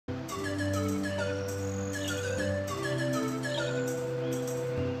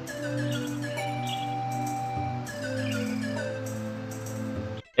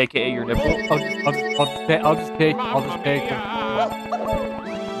AKA your nipple. I'll just take it.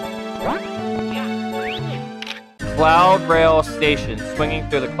 Cloud Rail Station, swinging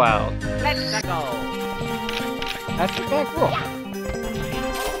through the clouds. Let's go. That's okay, cool.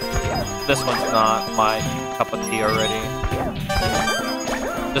 This one's not my cup of tea already.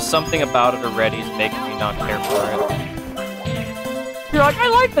 Just something about it already is making me not care for it. You're like, I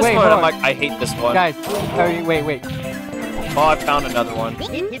like this one. I'm like, I hate this one. Guys, wait. Oh, I found another one.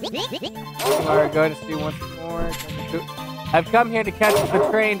 Alright, going to see once more. I've come here to catch the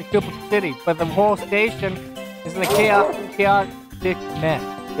train to Cooper City, but the whole station is in a chaotic mess.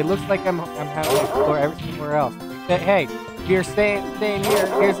 It looks like I'm having to explore everywhere else. Hey, if you're staying here,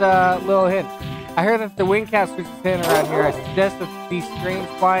 here's a little hint. I heard that the wing cap switch is hidden around here. I suggest that these strange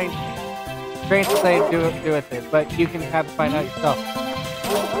things do with it, but you can have to find out yourself.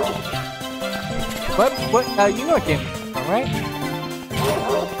 What, you know what game it is, right?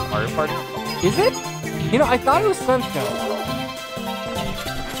 Mario Party? Is it? You know, I thought it was Sunshine.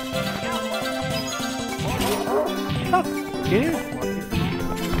 It is.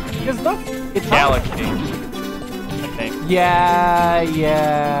 It's Galaxy, I think. Yeah. It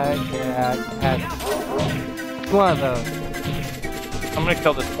has one of those. I'm gonna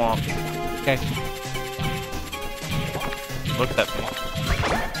kill this swamp. Okay. Look at me.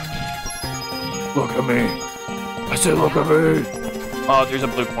 Look at me. I said look at me. Oh, there's a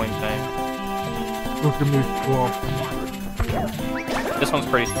blue coin thing. Look at me, swamp. This one's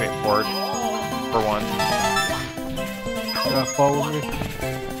pretty straightforward, for one. Follow me.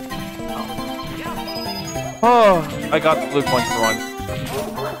 Oh, I got the blue coin for one.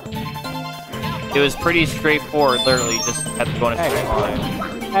 It was pretty straightforward, literally, just had to go in a straight line.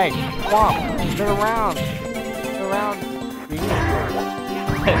 Hey, swamp, turn around.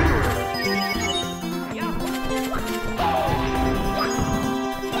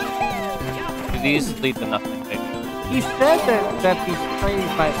 Do these lead to nothing, baby? He said that these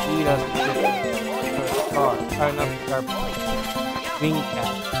trains might lead us to the car. Sorry, not the car, but wing cap.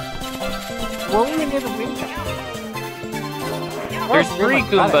 What were we near the wing cap? There's 3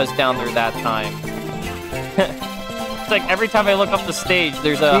 Goombas down there that time. It's like every time I look up the stage,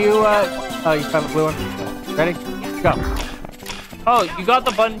 there's a... oh, you found the blue one? Ready? Go. Oh, you got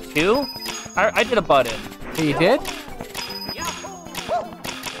the button too? I did a button. Oh, you did?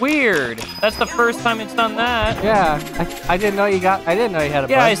 Weird. That's the first time it's done that. Yeah, I didn't know you had a button.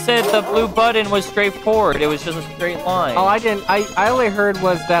 Yeah, I said the blue button was straightforward. It was just a straight line. Oh, I didn't. I only heard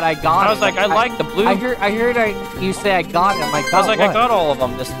was that I got it. I was like, I like the blue. I heard you say I got it. I'm like, I was like, what? I got all of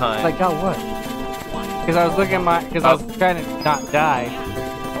them this time. Like, got what? Because I was looking at because I was trying to not die.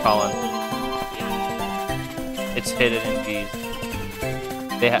 Colin. It's hidden in these.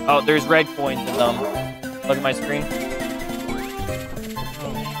 Oh, there's red coins in them. Look at my screen.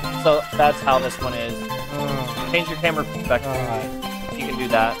 So that's how this one is. Change your camera perspective. You can do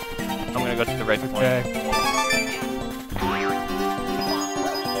that. I'm gonna go to the red coin. Okay.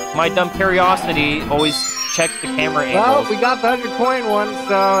 My dumb curiosity always checks the camera angles. Well, we got the 100 coin one, so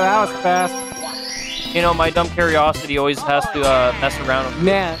that was fast. You know, my dumb curiosity always has to mess around with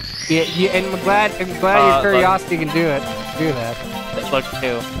Man, yeah, and I'm glad your curiosity can do it. Do that. it. Look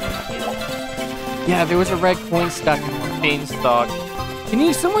too. Yeah, there was a red coin stuck in one. Beanstalk.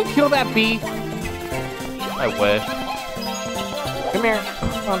 Can someone kill that bee? I wish. Come here.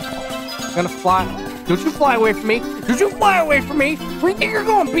 Come on. I'm gonna fly. Don't you fly away from me. Don't you fly away from me. Where do you think you're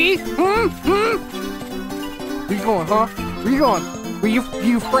going, bee? Where you going, huh? Where you going? Were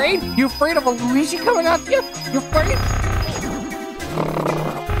you afraid? You afraid of a Luigi coming at you? You afraid?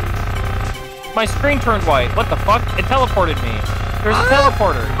 My screen turned white. What the fuck? It teleported me. There's a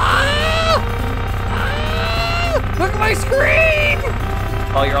teleporter. Look at my screen!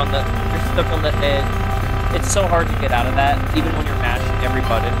 Oh, you're stuck on the edge. It's so hard to get out of that, even when you're mashing every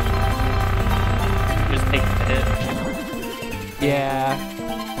button. It just takes the hit. Yeah.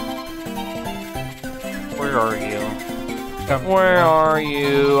 Where are you? Where are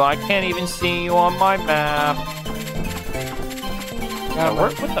you? I can't even see you on my map.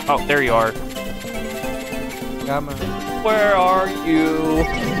 What the? Oh, there you are. Where are you?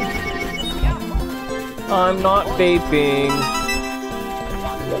 I'm not vaping.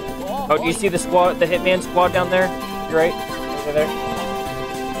 Oh, do you see the squad, the Hitman squad down there? You're right? Over there?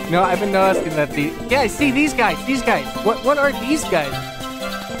 No, I've been noticing that yeah, I see these guys. What are these guys?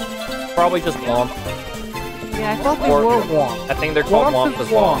 Probably just Womp. Yeah, I thought they were Womp. I think they're called Womp as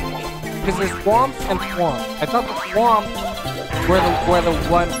well. Because there's Womps and Thwomps. I thought the Thwomps were the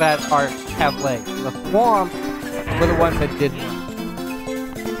ones that have legs. The Thwomps were the ones that didn't.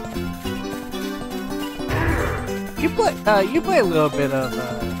 You play a little bit of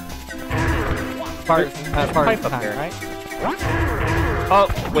part of pipe the up time, here. right? Oh,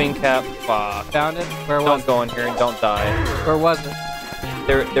 wing cap. Fuck. Found it? Where was Don't go in here and don't die. it? Where was it?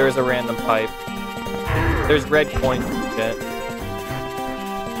 There is a random pipe. There's red coins and shit.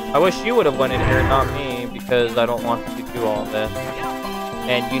 I wish you would have went in here, not me, because I don't want to do all this.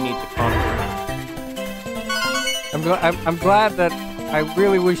 And you need to conquer. I'm glad that I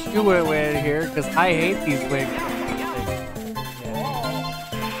really wish you would have went in here, because I hate these wings.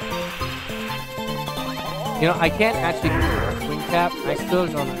 You know, I can't actually control wing cap. I still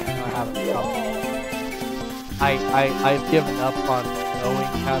don't know how to stop it. I've given up on knowing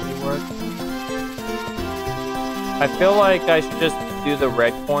how they work. I feel like I should just do the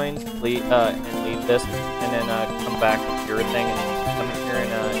red coins, and leave this, and then come back with your thing, and then you can come in here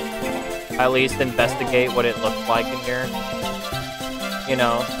and at least investigate what it looks like in here. You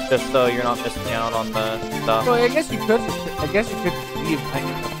know, just so you're not missing out on the stuff. So I guess you could leave.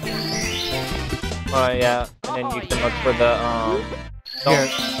 Yeah, and then you can look for the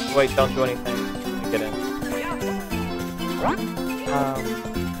don't do anything to get in.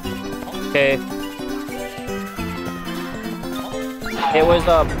 Okay. It was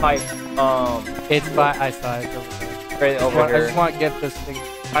a pipe. It's by I saw it. Right over here. I just want to get this thing.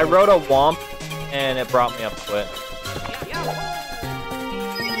 I wrote a womp, and it brought me up to it.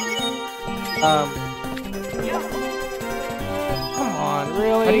 Come on,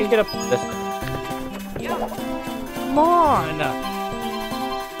 really? How do you get up to this? Come on!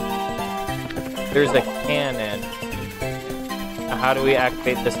 There's a cannon. How do we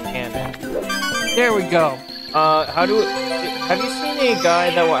activate this cannon? There we go. Have you seen a guy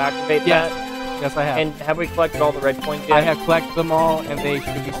that will activate that? Yes, I have. And have we collected all the red coins yet? I have collected them all, and they should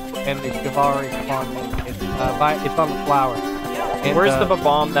have already spawned in. It's on the flower. And, where's the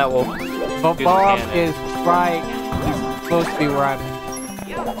bomb that will? The bomb is right. He's supposed to be where I'm.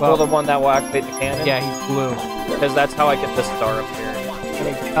 Well, the one that will activate the cannon. Yeah, he's blue. Because that's how I get the star up here.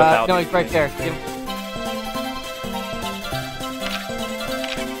 No, he's right there.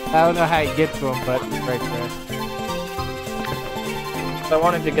 I don't know how you get to him, but he's right there. So I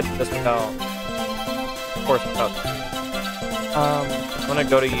wanted to get to this without, of course, without. I'm gonna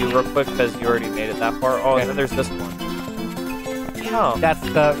go to you real quick because you already made it that far. Oh, okay. And then there's this one. Oh, that's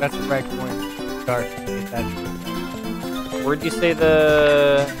the right point. Start. Where'd you say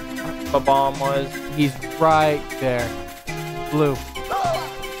the bomb was? He's right there. Blue.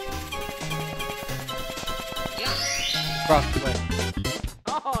 Across the way.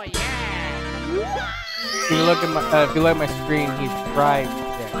 Oh yeah! If you look at my screen, he's right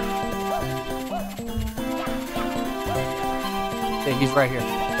there. Yeah, he's right here.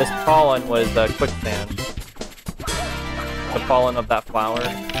 This pollen was quicksand. The pollen of that flower.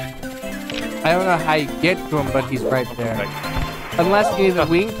 I don't know how you get to him, but he's right there. Unless you need the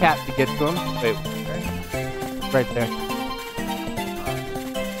wing cap to get to him. Wait, right there.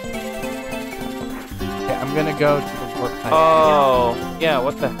 Okay, I'm gonna go to the warp pipe. Oh, yeah,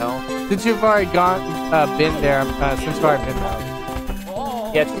 what the hell? Since you've already been there, since you've already been there.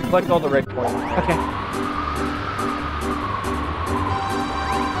 Yeah, just collect all the red coins. Okay.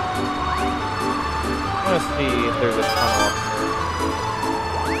 I want to see if there's a tunnel up here.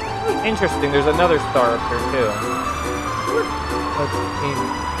 Interesting, there's another star up here too.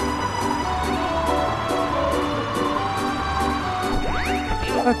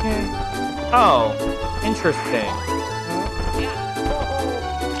 Okay. Oh, interesting.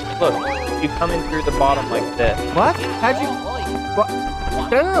 Look, you come in through the bottom like this. What? How'd you... What?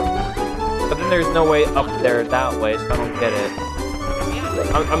 Damn! But then there's no way up there that way, so I don't get it.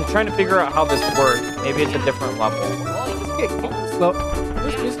 I'm trying to figure out how this works. Maybe it's a different level. Just get slow.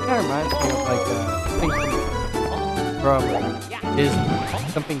 This kind of reminds me of like something from Disney.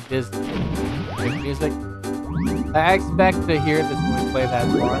 Something Disney. Like music. I expect to hear this when we play that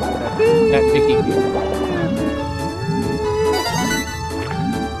part. That Mickey game.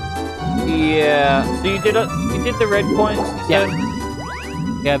 Yeah. So you did the red coins? Yeah.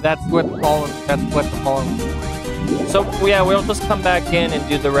 Yeah, that's what the pollen. So yeah, we'll just come back in and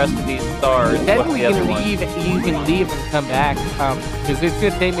do the rest of these stars. Then we can leave. You can leave and come back, because it's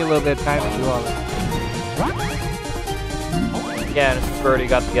gonna take me a little bit of time to do all this. Yeah, and we've already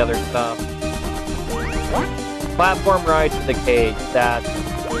got the other stuff. Platform ride to the cage. That's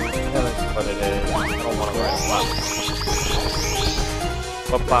what it is. I don't want to ride a platform.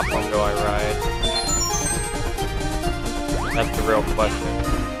 What platform do I ride? That's the real question.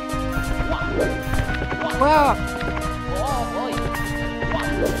 Wow.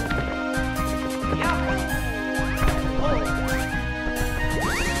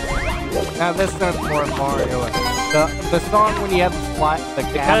 Now this sounds more Mario. The song when you have the flat, the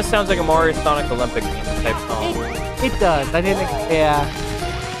It kind of sounds like a Mario Sonic Olympic game type song. It does. I didn't. Yeah.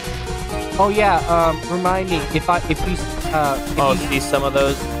 Oh yeah. Remind me if you See some of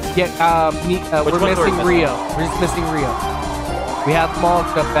those. yeah. We're ones are we missing Rio. We're just missing Rio. We have them all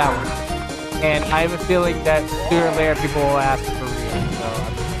except that one. And I have a feeling that sooner or later people will ask for Rio. So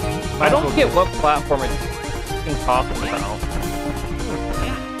I don't get what platform it's talking about.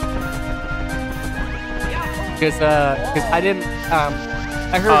 Because I didn't.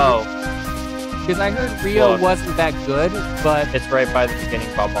 I heard. Because I heard Rio wasn't that good, but It's right by the beginning,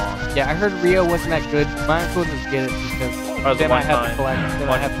 Bob. yeah, I heard Rio wasn't that good. Might as well just get it because then I have to collect. Then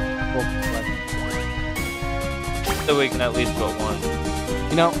I have to collect. So we can at least do it once.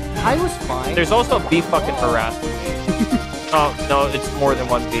 You know, I was fine. There's also bee fucking harassing me. Oh, no, it's more than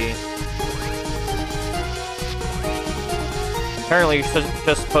one bee. Apparently, you're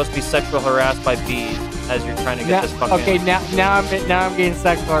just supposed to be sexual harassed by bees as you're trying to get this fucking... Okay, now I'm getting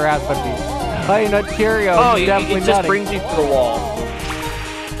sexual harassed by bees. Oh, you're not Cheerio. Oh, you're definitely it just nutty. brings you to the wall.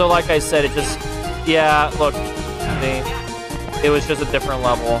 So, like I said, it just... Yeah, look. See, it was just a different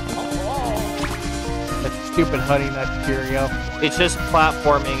level. That stupid honey nut Cheerio. It's just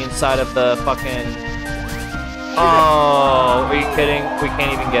platforming inside of the fucking... Oh, are you kidding? We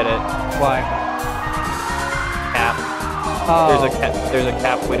can't even get it. Why? Cap. Oh. There's a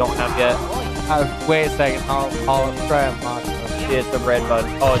cap we don't have yet. Wait a second. I'll try and unlock it. See, it's the red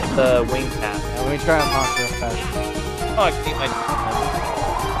button. Oh, it's the wing cap. Yeah, let me try and unlock it real fast. Oh, I can eat my...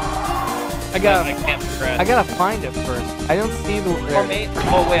 I can't scratch. gotta find it first. I don't see the... Oh, mate.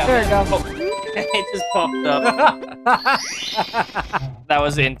 Oh, wait. There it goes. Oh, it just popped up. That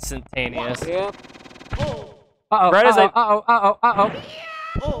was instantaneous. Yeah. Uh-oh, Right as uh-oh.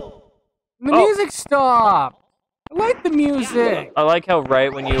 The music stopped. I like the music. I like how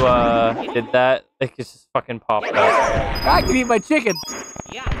right when you did that, it just fucking popped up. I can eat my chicken.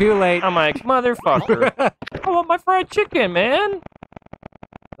 Too late. I'm like, motherfucker. I want my fried chicken, man.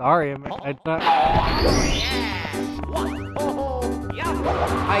 Sorry, it's not...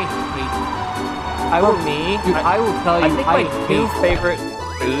 I hate... I will tell you, I think my two favorite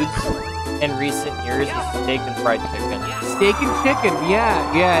foods in recent years is steak and fried chicken. Steak and chicken, yeah.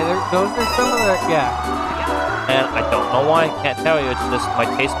 Those are some of the... Yeah. And I don't know why, I can't tell you, it's just my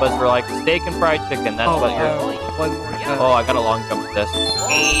taste buds were like, steak and fried chicken, that's what you're... One more time. Oh, I got a long jump with this.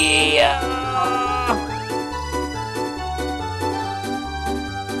 Yeah.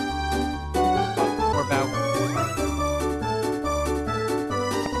 More about...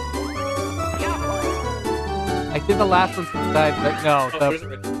 I did the last one inside, but no.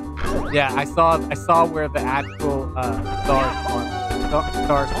 Yeah, I saw where the actual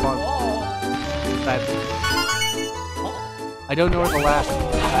star spawn inside. I don't know where the last one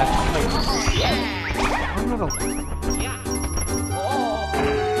is. I don't know the...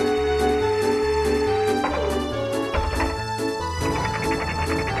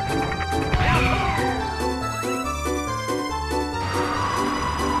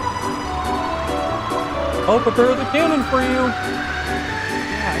 I'll prepare the cannon for you.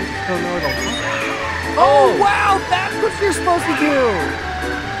 Yeah, I just don't know where the... Oh, wow! That's what you're supposed to do!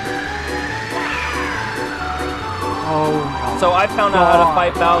 Oh, no. So I found out how to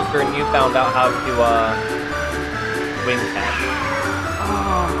fight Bowser, and you found out how to, wing cap.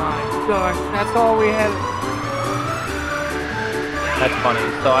 Oh my gosh, that's all we had. That's funny.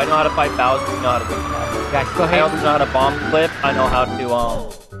 So I know how to fight Bowser, you know how to wing cap. Yeah, I still I hate also know how to bomb clip, I know how to,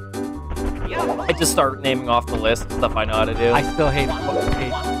 I just start naming off the list of stuff I know how to do. I still hate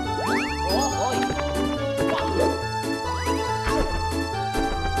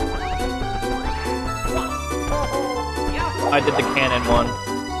I did the cannon one.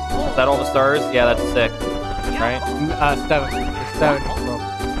 Is that all the stars? Yeah, that's 6. Right? 7. There's 7.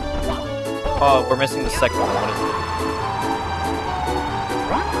 Oh, we're missing the second one. What is it?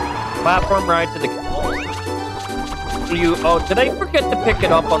 Platform ride to the... Oh, did I forget to pick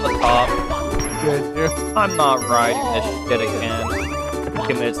it up on the top? Good, dude. I'm not riding this shit again. A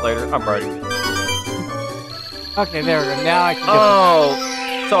few minutes later, I'm riding this. Okay, there we go. Now I can Oh,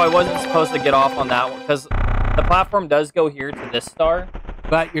 so I wasn't supposed to get off on that one, because the platform does go here to this star.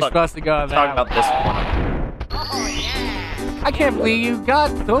 But you're supposed to go on Talk that about this one. I can't believe you got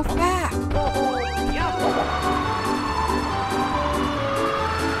so fast.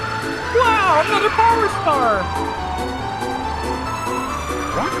 Wow, another power star!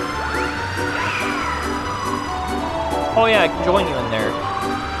 Oh yeah, I can join you in there.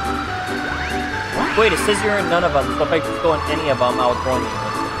 Wait, it says you're in none of them, so if I just go in any of them, I'll join you.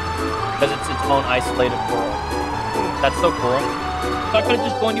 Because it's its own isolated world. That's so cool. So I could have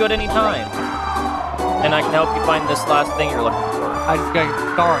just joined you at any time. and I can help you find this last thing you're looking for. I just gotta get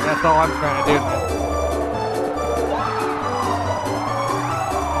the star. That's all I'm trying to do, man.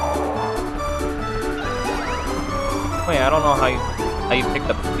 Wait, I don't know how you picked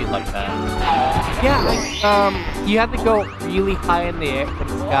up speed like that. Yeah, you have to go really high in the air, in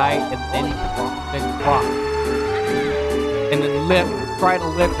the sky, and then drop. And then try to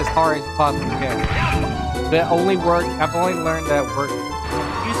lift as hard as you possibly can. That only works, I've only learned that works.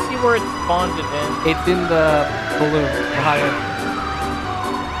 You see where it spawned it in? It's in the balloon, behind it.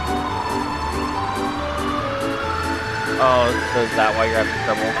 Oh, so is that why you're having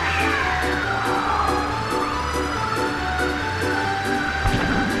trouble?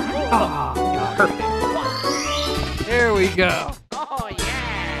 Oh, Perfect. there we go. Oh,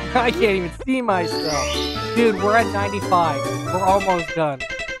 yeah. I can't even see myself. Dude, we're at 95. We're almost done.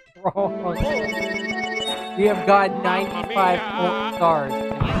 We're almost done. We have got 95 stars in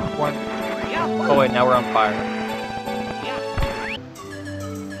one. Oh wait, now we're on fire.